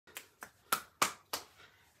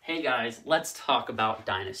Hey guys, let's talk about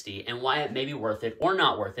Dynasty and why it may be worth it or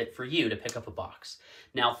not worth it for you to pick up a box.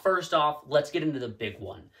 Now, first off, let's get into the big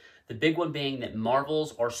one. The big one being that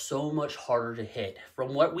Marvels are so much harder to hit.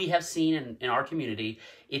 From what we have seen in our community,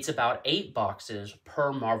 it's about 8 boxes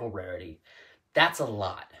per Marvel rarity. That's a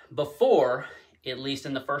lot. Before, at least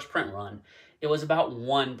in the first print run, it was about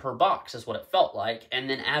 1 per box is what it felt like. And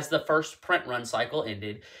then as the first print run cycle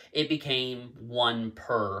ended, it became 1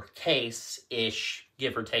 per case-ish,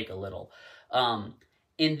 give or take a little.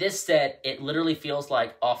 In this set, it literally feels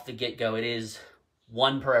like off the get-go, it is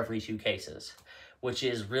 1 per every 2 cases, which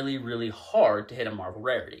is really, really hard to hit a Marvel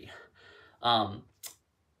rarity. On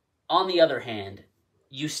the other hand,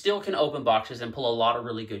 you still can open boxes and pull a lot of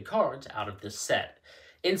really good cards out of this set.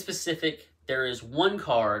 In specific, there is 1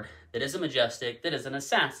 card that is a Majestic, that is an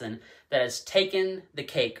Assassin, that has taken the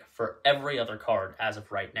cake for every other card as of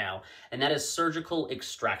right now, and that is Surgical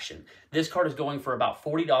Extraction. This card is going for about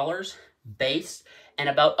 $40 base, and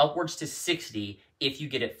about upwards to $60 if you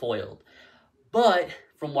get it foiled. But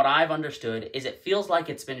from what I've understood is it feels like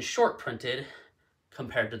it's been short printed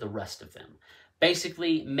compared to the rest of them,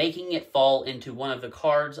 basically making it fall into one of the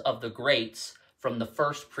cards of the greats from the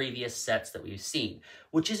first previous sets that we've seen,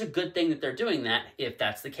 which is a good thing that they're doing that if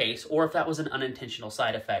that's the case, or if that was an unintentional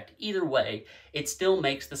side effect. Either way, it still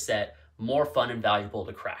makes the set more fun and valuable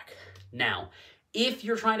to crack. Now, if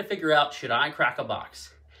you're trying to figure out, should I crack a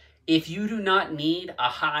box? If you do not need a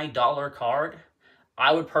high dollar card,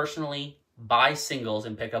 I would personally buy singles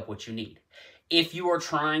and pick up what you need. If you are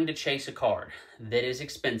trying to chase a card that is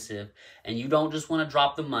expensive and you don't just want to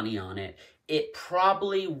drop the money on it, it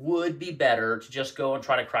probably would be better to just go and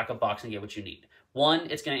try to crack a box and get what you need. 1,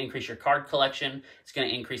 it's going to increase your card collection, it's going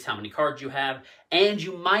to increase how many cards you have, and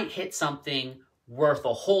you might hit something worth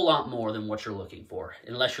a whole lot more than what you're looking for,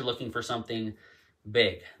 unless you're looking for something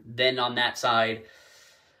big. Then on that side,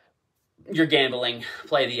 you're gambling,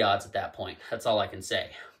 play the odds at that point. That's all I can say.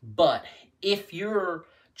 But if you're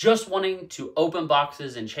just wanting to open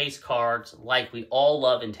boxes and chase cards like we all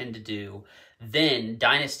love and tend to do, then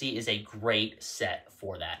Dynasty is a great set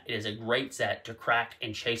for that. It is a great set to crack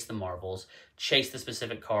and chase the Marvels, chase the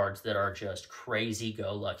specific cards that are just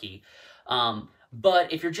crazy-go-lucky.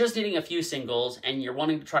 But if you're just needing a few singles and you're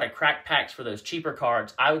wanting to try to crack packs for those cheaper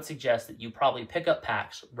cards, I would suggest that you probably pick up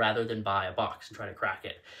packs rather than buy a box and try to crack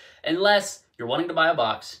it. Unless you're wanting to buy a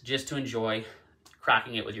box just to enjoy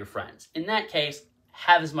cracking it with your friends. In that case,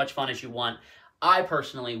 have as much fun as you want. I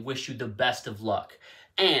personally wish you the best of luck.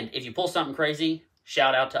 And if you pull something crazy,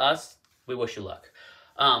 shout out to us. We wish you luck.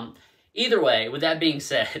 Either way, with that being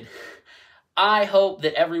said, I hope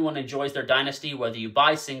that everyone enjoys their Dynasty, whether you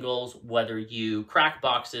buy singles, whether you crack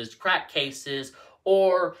boxes, crack cases,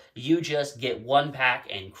 or you just get 1 pack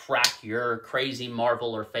and crack your crazy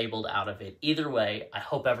Marvel or Fabled out of it. Either way, I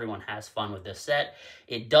hope everyone has fun with this set.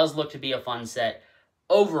 It does look to be a fun set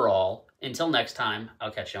overall. Until next time,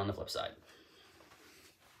 I'll catch you on the flip side.